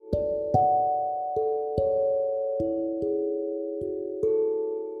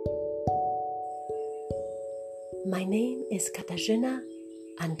My name is Katarzyna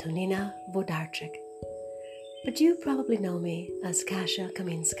Antonina Włodarczyk, but you probably know me as Kasia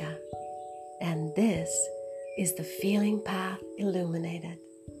Kaminska, and this is the Feeling Path Illuminated.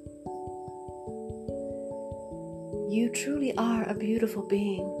 You truly are a beautiful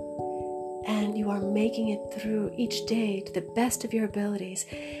being, and you are making it through each day to the best of your abilities,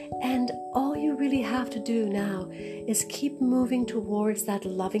 and all you really have to do now is keep moving towards that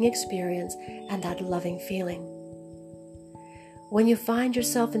loving experience and that loving feeling. When you find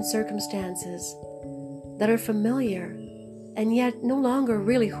yourself in circumstances that are familiar and yet no longer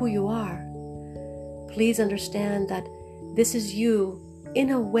really who you are, please understand that this is you, in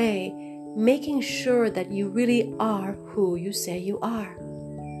a way, making sure that you really are who you say you are.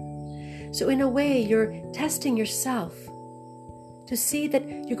 So in a way, you're testing yourself to see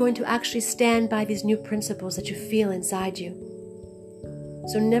that you're going to actually stand by these new principles that you feel inside you.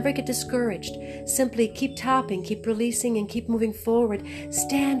 So never get discouraged. Simply keep tapping, keep releasing, and keep moving forward.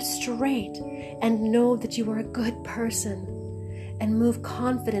 Stand straight and know that you are a good person, and move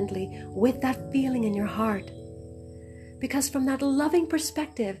confidently with that feeling in your heart. Because from that loving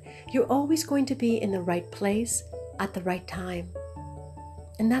perspective, you're always going to be in the right place at the right time.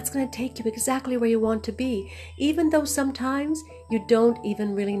 And that's going to take you exactly where you want to be, even though sometimes you don't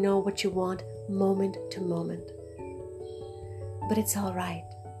even really know what you want moment to moment. But it's all right.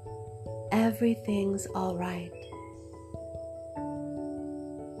 Everything's all right.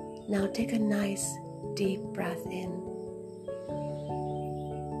 Now take a nice deep breath in.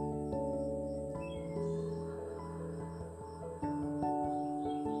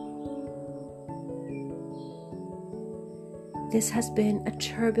 This has been a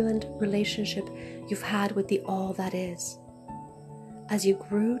turbulent relationship you've had with the all that is, as you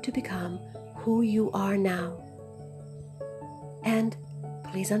grew to become who you are now. And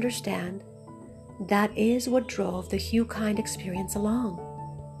please understand, that is what drove the Hukind experience along.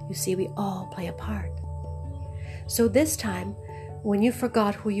 You see, we all play a part. So this time, when you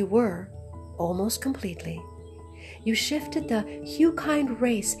forgot who you were, almost completely, you shifted the Hukind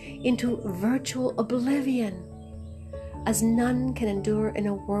race into virtual oblivion, as none can endure in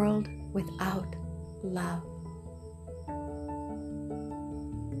a world without love.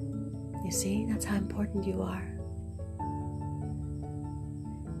 You see, that's how important you are.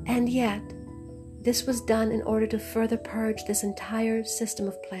 And yet, this was done in order to further purge this entire system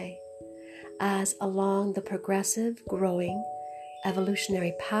of play, as along the progressive, growing,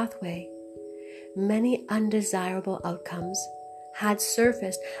 evolutionary pathway, many undesirable outcomes had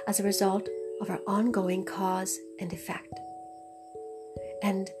surfaced as a result of our ongoing cause and effect.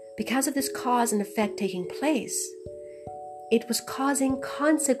 And because of this cause and effect taking place, it was causing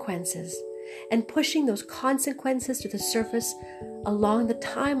consequences and pushing those consequences to the surface along the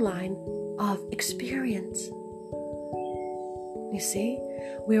timeline of experience. You see,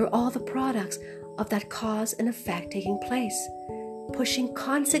 we are all the products of that cause and effect taking place, pushing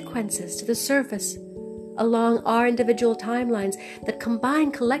consequences to the surface along our individual timelines that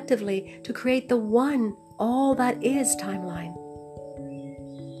combine collectively to create the one all that is timeline.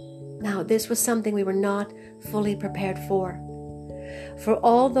 Now, this was something we were not fully prepared for. For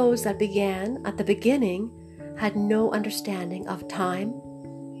all those that began at the beginning had no understanding of time,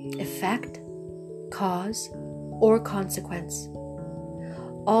 effect, cause, or consequence,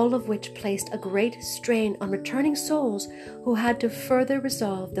 all of which placed a great strain on returning souls who had to further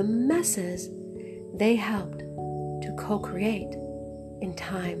resolve the messes they helped to co-create in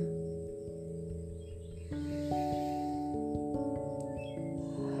time.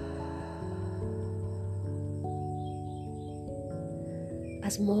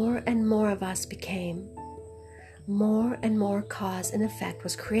 As more and more of us became, more and more cause and effect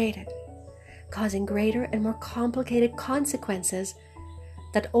was created, causing greater and more complicated consequences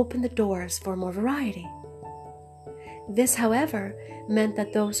that opened the doors for more variety. This, however, meant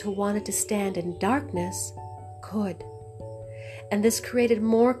that those who wanted to stand in darkness could. And this created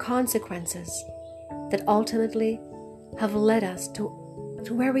more consequences that ultimately have led us to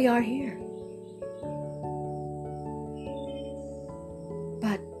where we are here.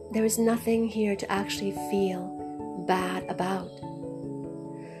 But there is nothing here to actually feel bad about.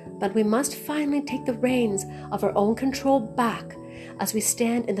 But we must finally take the reins of our own control back as we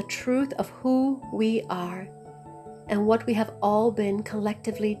stand in the truth of who we are and what we have all been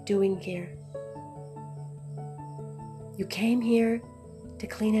collectively doing here. You came here to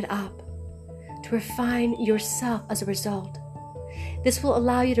clean it up, to refine yourself as a result. This will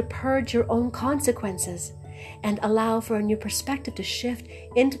allow you to purge your own consequences and allow for a new perspective to shift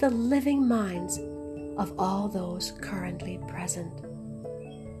into the living minds of all those currently present.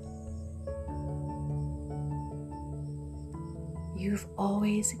 you've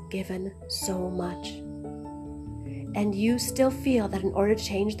always given so much. And you still feel that in order to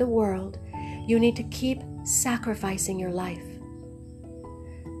change the world, you need to keep sacrificing your life.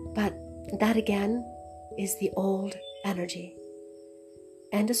 But that again is the old energy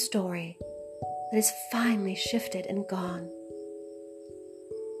and a story that is finally shifted and gone.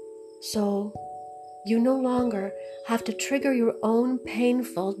 So you no longer have to trigger your own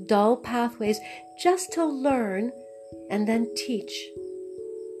painful, dull pathways just to learn and then teach.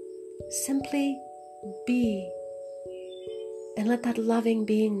 Simply be, and let that loving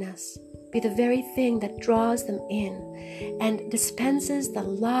beingness be the very thing that draws them in and dispenses the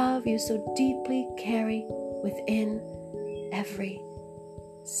love you so deeply carry within every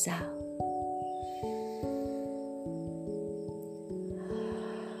cell.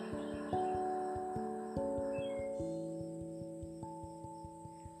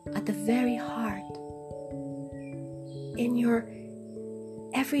 At the very heart, in your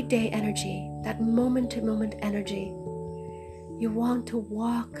everyday energy, that moment-to-moment energy, you want to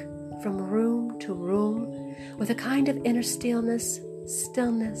walk from room to room with a kind of inner stillness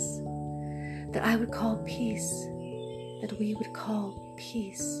that I would call peace, that we would call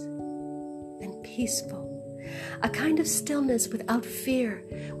peace and peaceful. A kind of stillness without fear,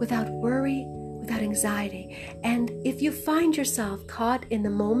 without worry, without anxiety. And if you find yourself caught in the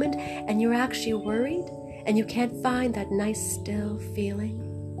moment and you're actually worried and you can't find that nice still feeling,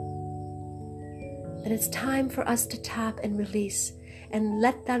 then it's time for us to tap and release and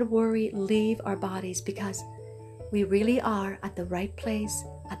let that worry leave our bodies, because we really are at the right place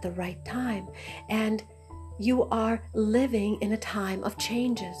at the right time. And you are living in a time of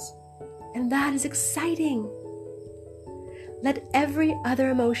changes. And that is exciting. Let every other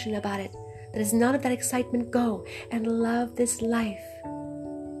emotion about it that is none of that excitement go, and love this life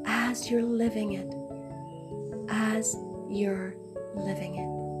as you're living it. As you're living it.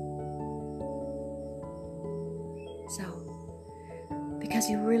 So, because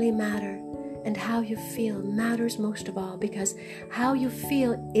you really matter, and how you feel matters most of all, because how you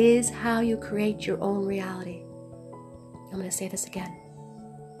feel is how you create your own reality. I'm going to say this again.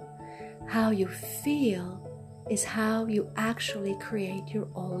 How you feel is how you actually create your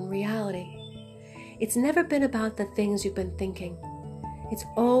own reality. It's never been about the things you've been thinking. It's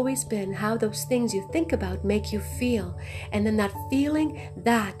always been how those things you think about make you feel. And then that feeling,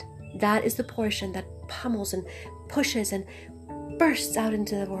 that is the portion that pummels and pushes and bursts out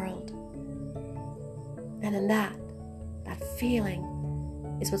into the world. And then that feeling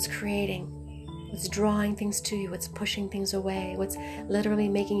is what's creating, what's drawing things to you, what's pushing things away, what's literally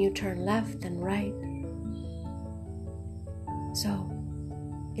making you turn left and right. So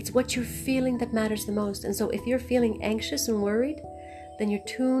it's what you're feeling that matters the most. And so if you're feeling anxious and worried, then you're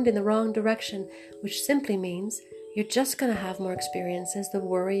tuned in the wrong direction, which simply means you're just going to have more experiences that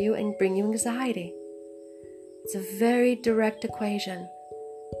worry you and bring you anxiety. It's a very direct equation.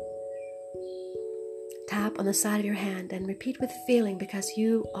 Tap on the side of your hand and repeat with feeling, because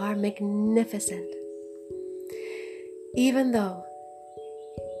you are magnificent. Even though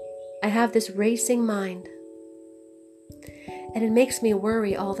I have this racing mind and it makes me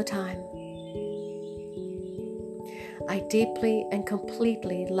worry all the time, I deeply and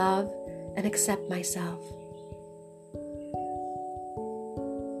completely love and accept myself.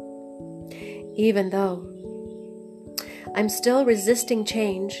 Even though I'm still resisting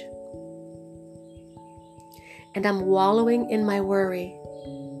change and I'm wallowing in my worry,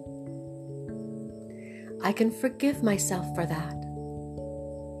 I can forgive myself for that.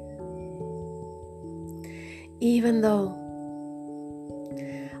 Even though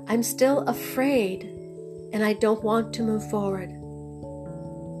I'm still afraid and I don't want to move forward,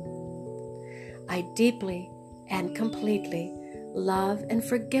 I deeply and completely love and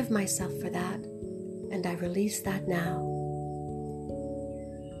forgive myself for that, and I release that now.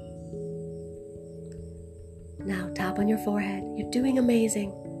 Now tap on your forehead. You're doing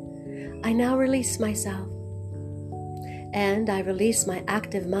amazing. I now release myself, and I release my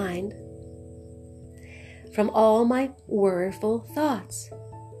active mind from all my worryful thoughts.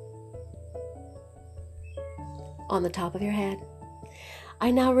 On the top of your head,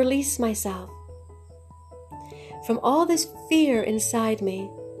 I now release myself from all this fear inside me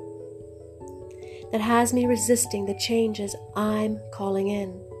that has me resisting the changes I'm calling in.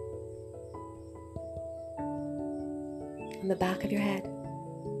 On the back of your head,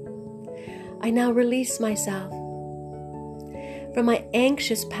 I now release myself from my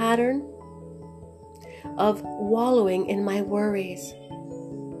anxious pattern of wallowing in my worries.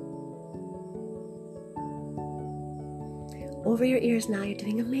 Over your ears now, you're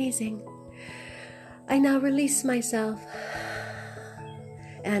doing amazing. I now release myself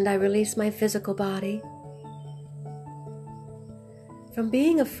and I release my physical body from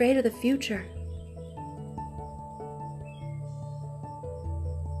being afraid of the future.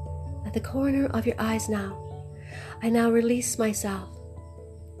 At the corner of your eyes now, I now release myself,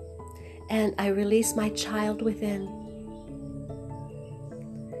 and I release my child within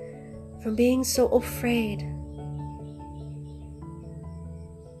from being so afraid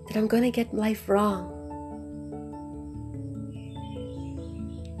that I'm going to get life wrong.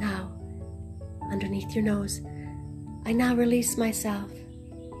 Now, underneath your nose, I now release myself,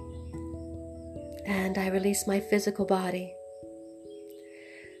 and I release my physical body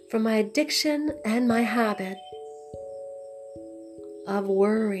from my addiction and my habit of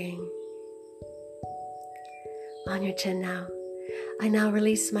worrying. On your chin now, I now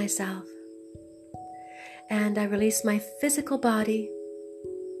release myself, and I release my physical body,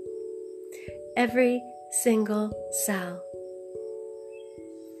 every single cell,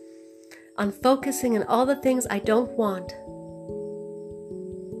 on focusing on all the things I don't want.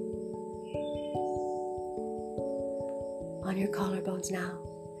 On your collarbones now,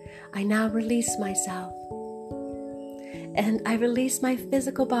 I now release myself, and I release my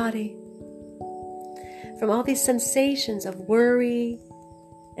physical body from all these sensations of worry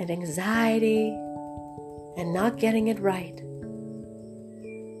and anxiety and not getting it right.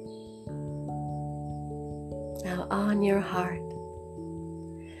 Now on your heart,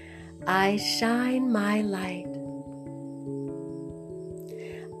 I shine my light.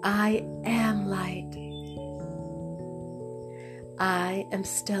 I am light. I am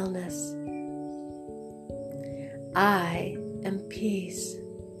stillness. I am peace.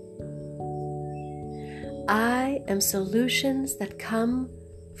 I am solutions that come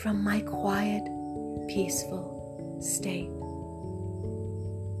from my quiet, peaceful state.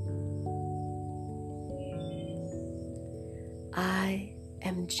 I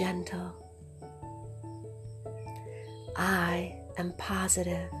am gentle. I am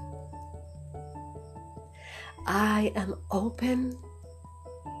positive. I am open,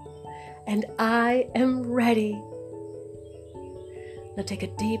 and I am ready. Now take a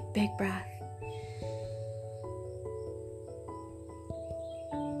deep, big breath.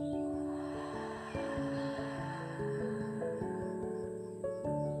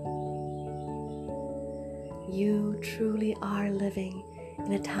 You truly are living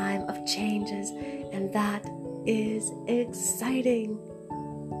in a time of changes, and that is exciting.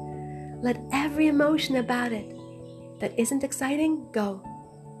 Let every emotion about it that isn't exciting go,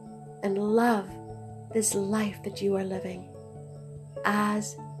 and love this life that you are living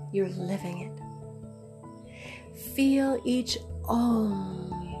as you're living it. Feel each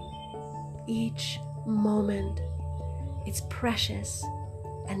each moment. It's precious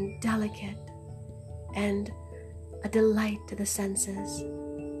and delicate and a delight to the senses.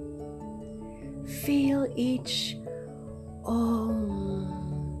 Feel each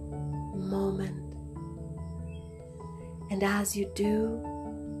moment. And as you do,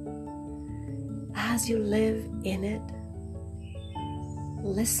 as you live in it,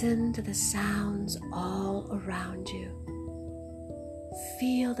 listen to the sounds all around you.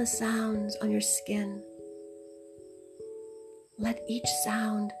 Feel the sounds on your skin. Let each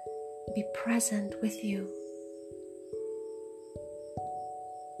sound be present with you.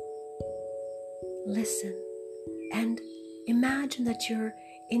 Listen and imagine that you're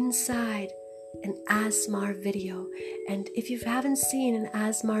inside an ASMR video. And if you haven't seen an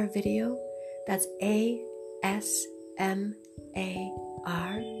ASMR video, that's ASMAR,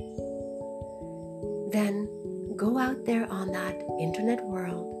 then go out there on that internet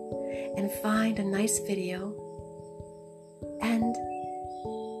world and find a nice video and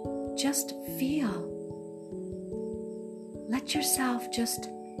just feel. Let yourself just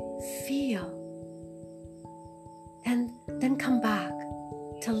feel. And then come back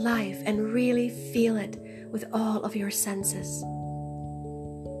to life and really feel it with all of your senses.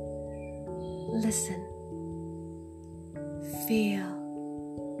 Listen, feel,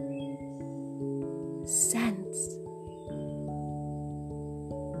 sense,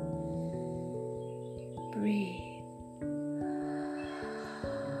 breathe,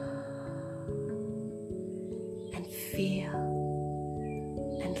 and feel,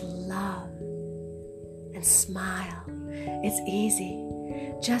 and love, and smile. It's easy.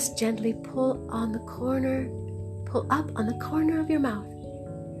 Just gently pull up on the corner of your mouth.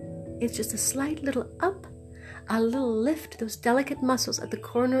 It's just a slight little up, a little lift, those delicate muscles at the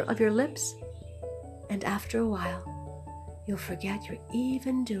corner of your lips. And after a while, you'll forget you're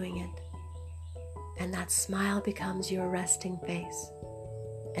even doing it. And that smile becomes your resting face.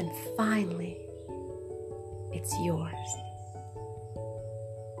 And finally, it's yours.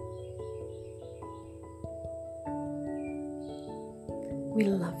 We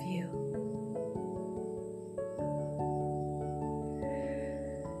love you.